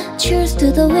got. Cheers to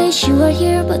the wish you are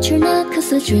here but you're not, cause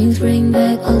the dreams bring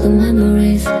back all the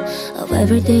memories of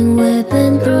everything we've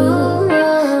been through.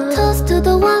 Toast to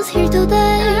the ones here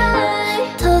today.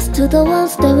 Toast to the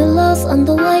ones that we lost on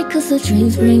the way, cause the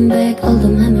dreams bring back all the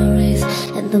memories,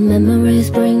 and the memories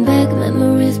bring back you.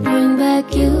 Memories bring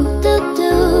back you.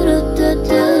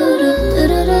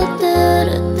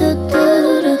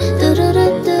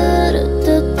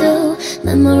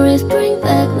 Memories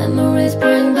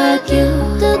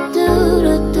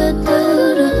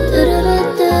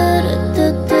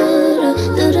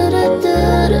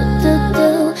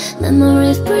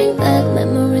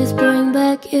bring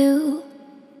back you.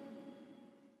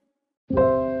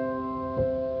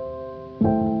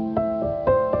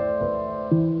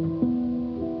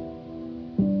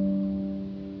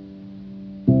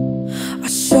 I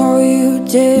saw you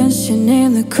dancing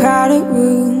in the crowded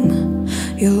room.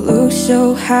 You look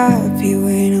so happy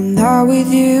when I'm not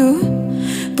with you,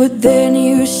 but then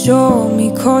you saw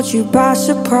me, caught you by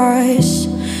surprise.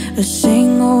 A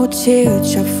single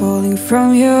teardrop falling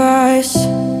from your eyes.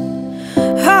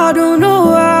 I don't know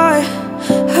why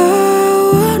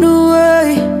I went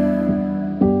away.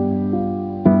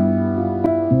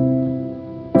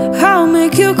 I'll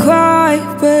make you cry,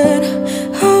 but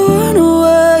I went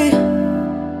away.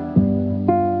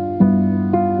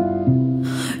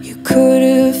 You could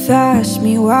have asked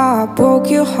me why I broke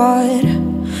your heart.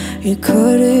 You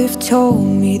could have told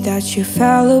me that you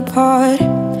fell apart,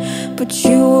 but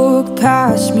you walked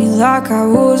past me like I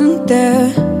wasn't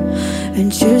there,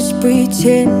 and just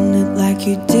pretended like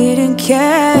you didn't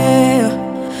care.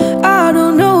 I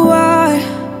don't know why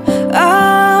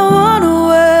I wanna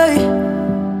wait.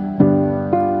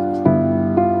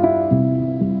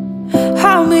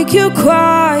 I'll make you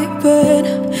cry, but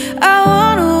I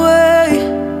wanna wait.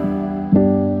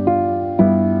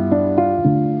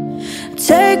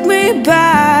 Take me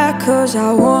back, 'cause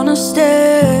I wanna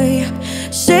stay.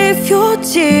 Save your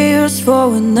tears for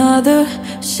another.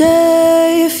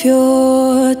 Save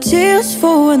your tears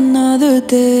for another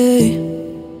day.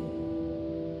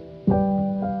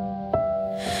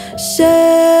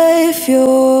 Save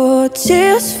your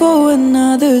tears for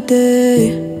another day.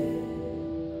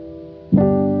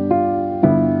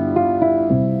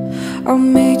 I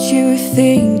made you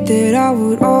think that I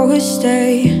would always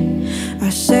stay. I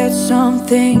said some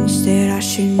things that I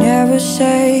should never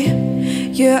say.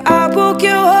 Yeah, I broke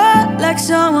your heart like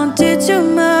someone did to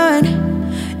mine.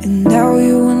 And now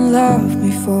you won't love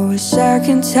me for a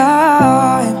second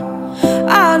time.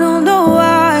 I don't know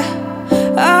why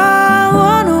I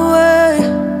wanna wait.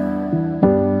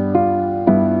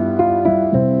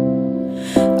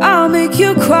 I'll make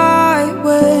you cry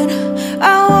when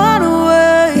I wanna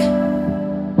wait.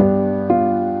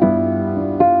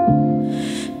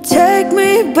 Take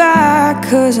me back,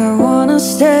 'cause I wanna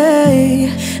stay.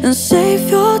 And save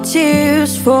your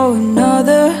tears for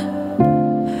another.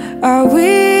 I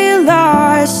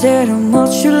realize that I'm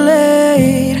much too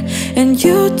late, and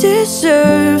you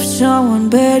deserve someone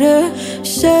better.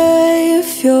 Save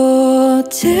your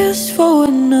tears for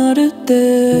another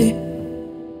day.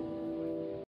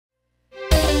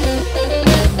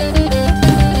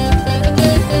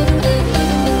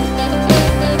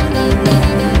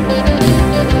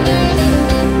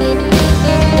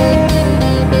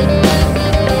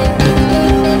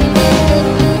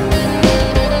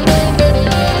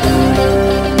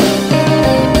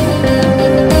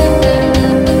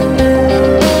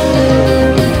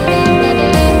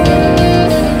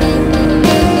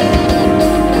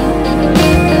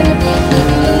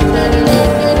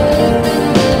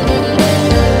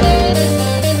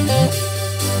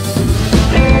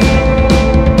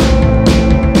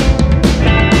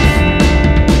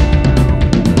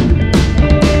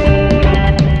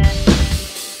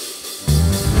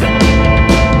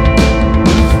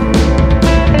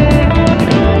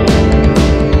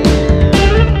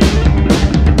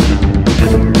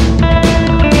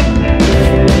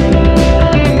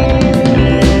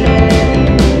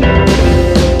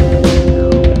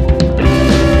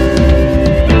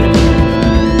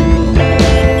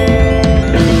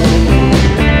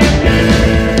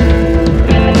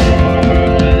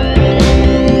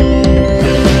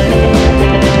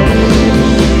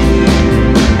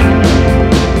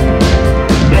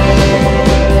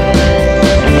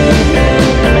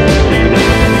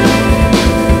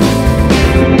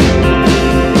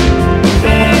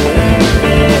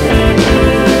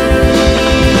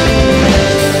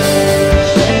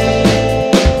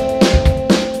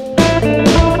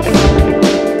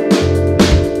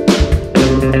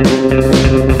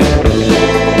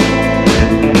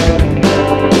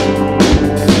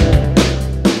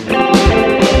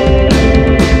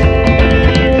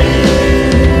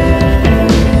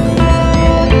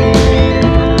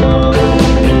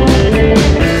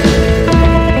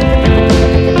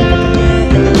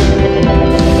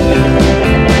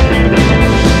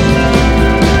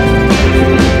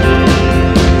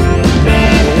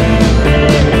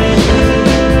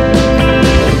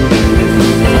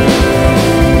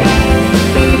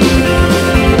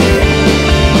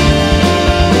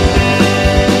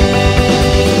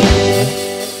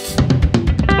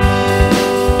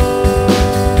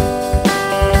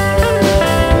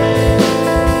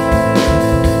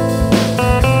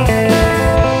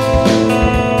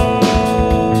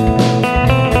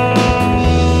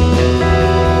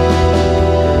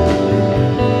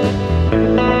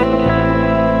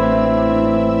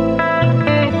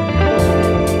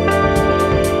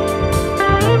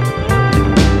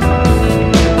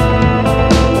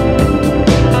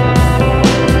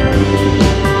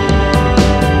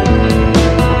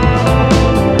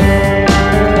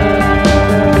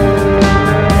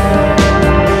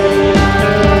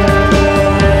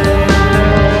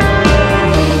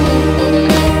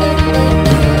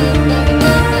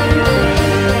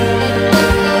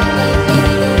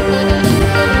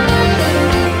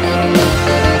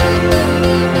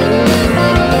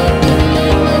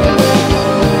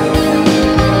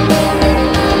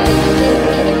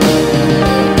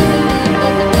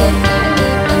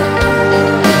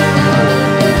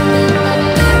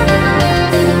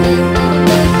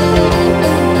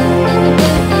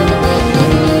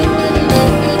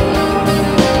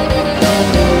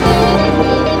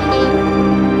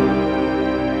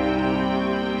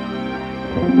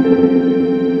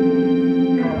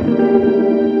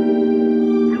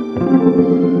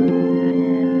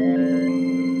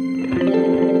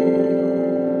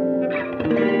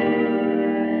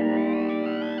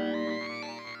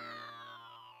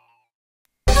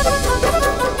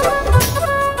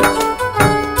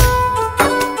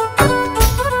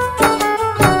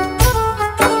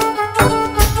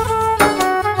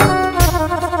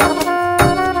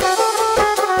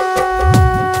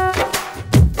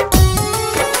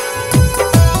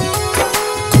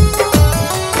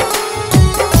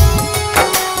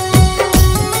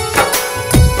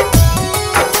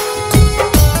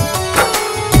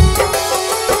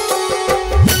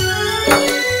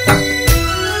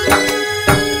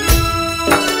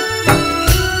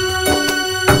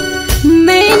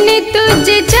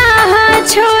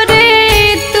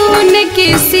 छोड़े तूने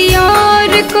किसी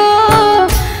और को,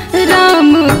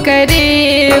 राम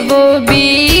करे वो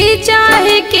भी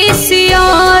चाहे किसी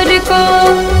और को।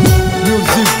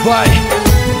 Music by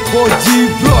Boji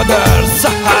Brothers.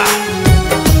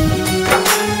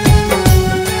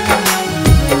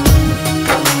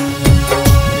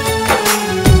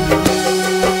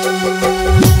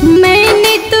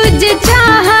 मैंने तुझे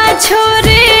चाहा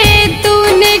छोड़े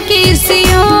तूने किसी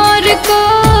और को,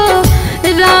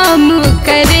 राम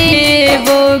करे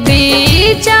वो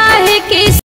भी चाहे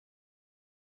किसी।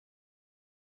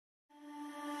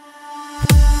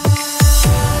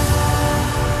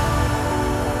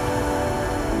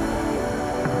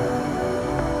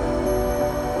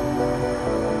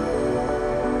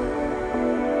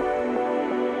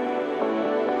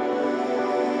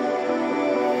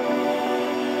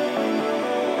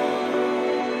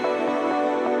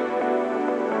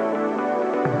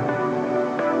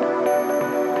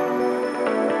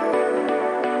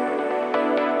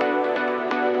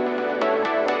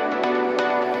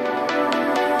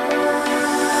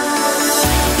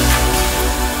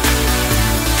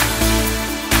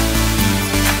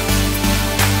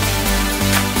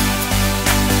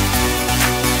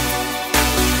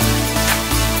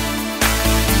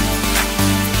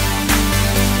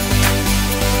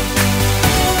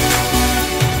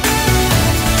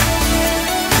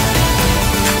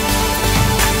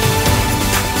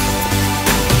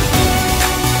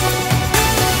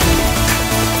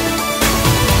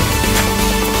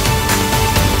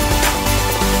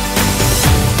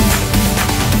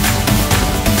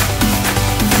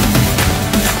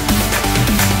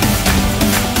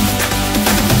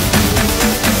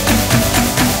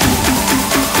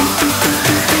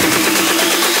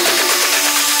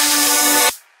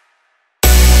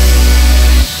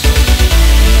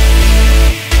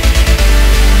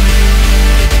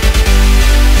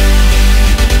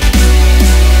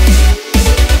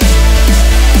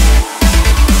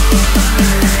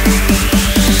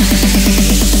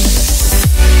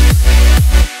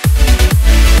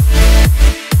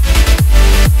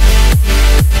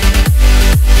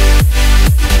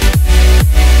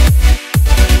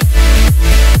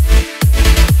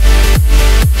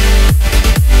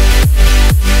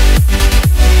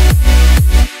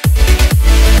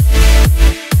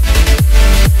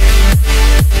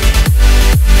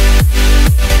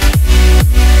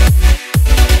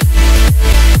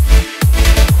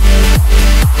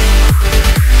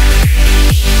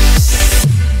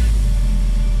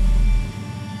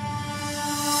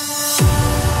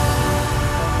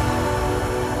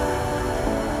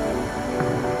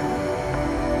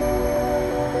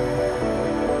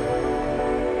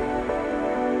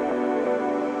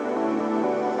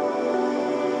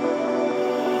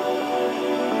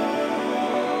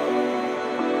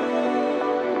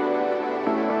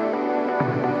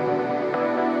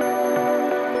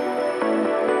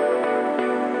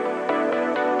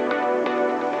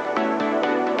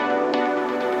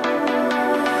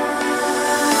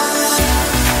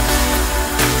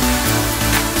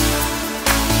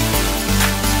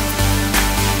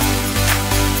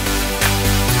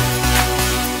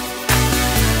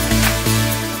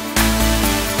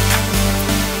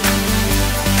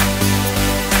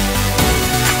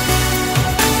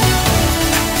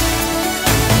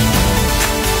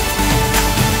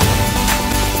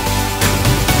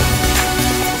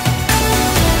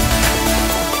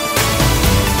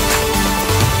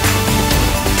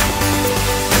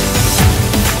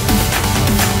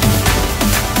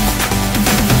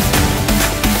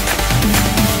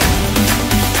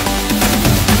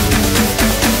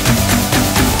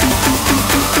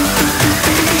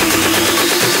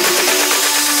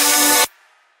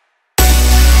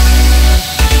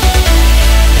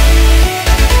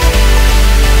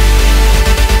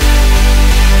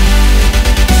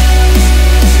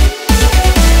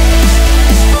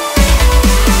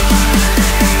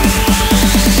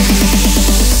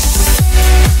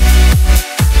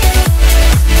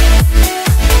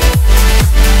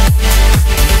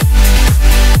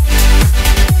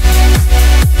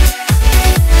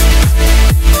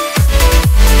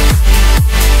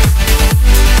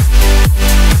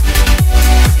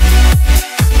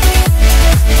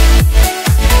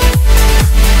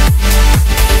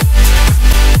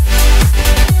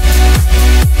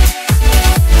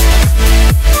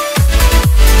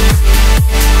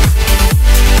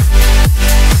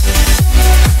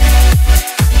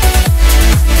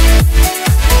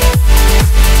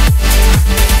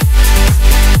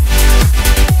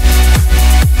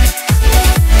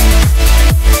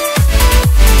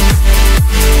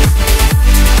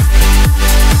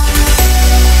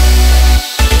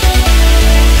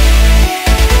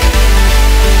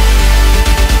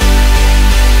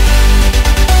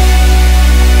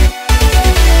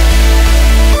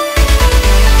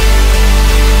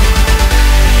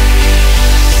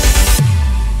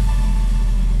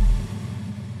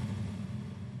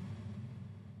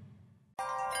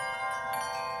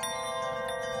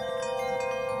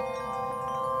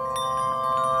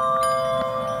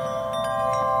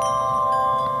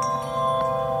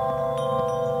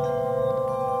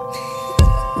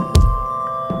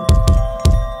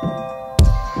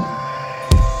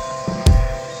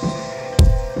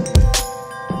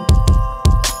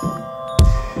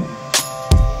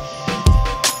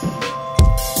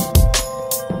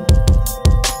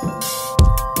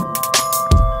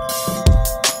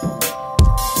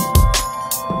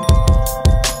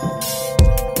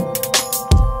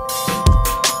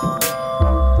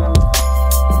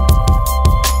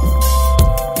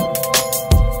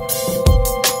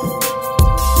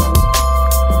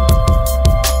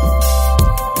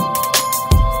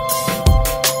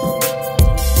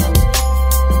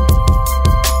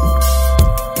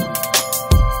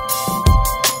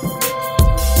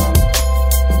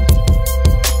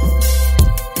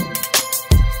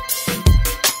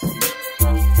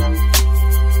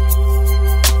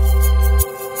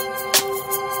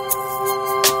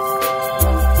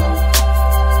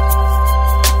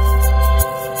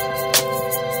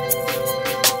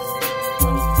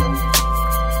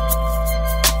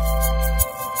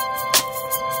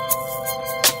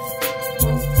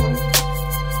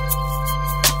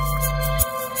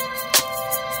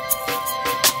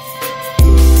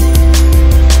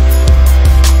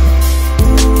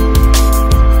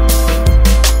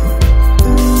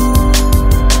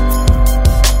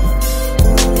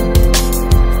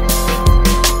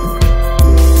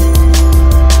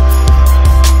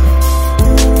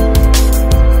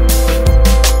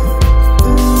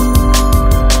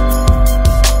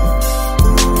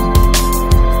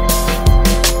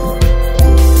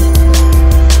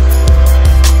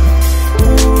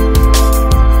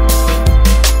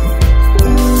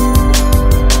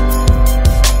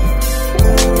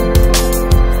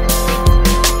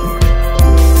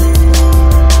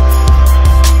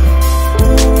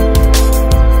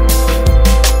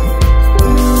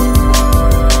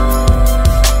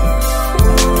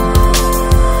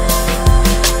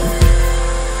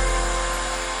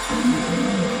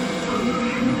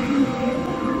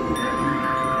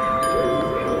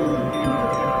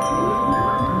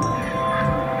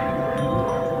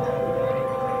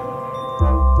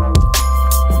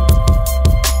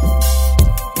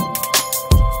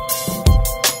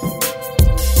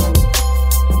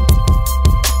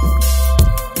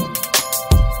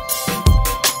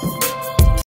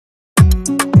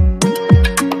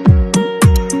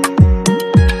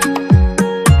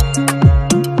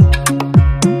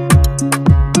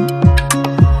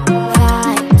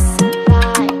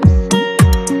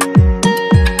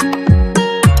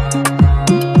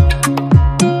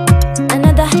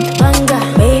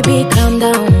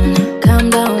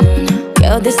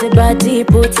 body,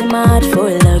 put him out for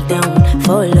lockdown,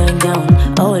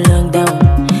 oh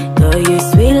lockdown. Girl, you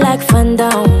sweet like fun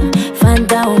down, fun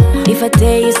down. If I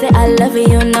tell you say I love you,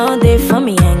 you know they for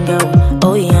me and go,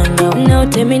 oh yeah, go. No,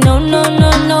 tell me no, no, no,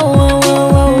 no, oh,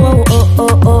 oh,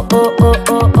 oh, oh, oh, oh, oh,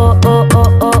 oh, oh, oh, oh,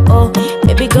 oh, oh, oh.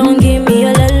 Baby, gon' give me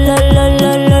a la la la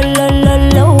la la la la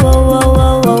la, oh, oh,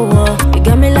 oh, oh, oh. You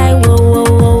got me like whoa, whoa,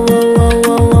 whoa, whoa,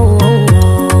 whoa, whoa,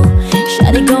 whoa.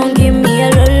 Shawty gon' give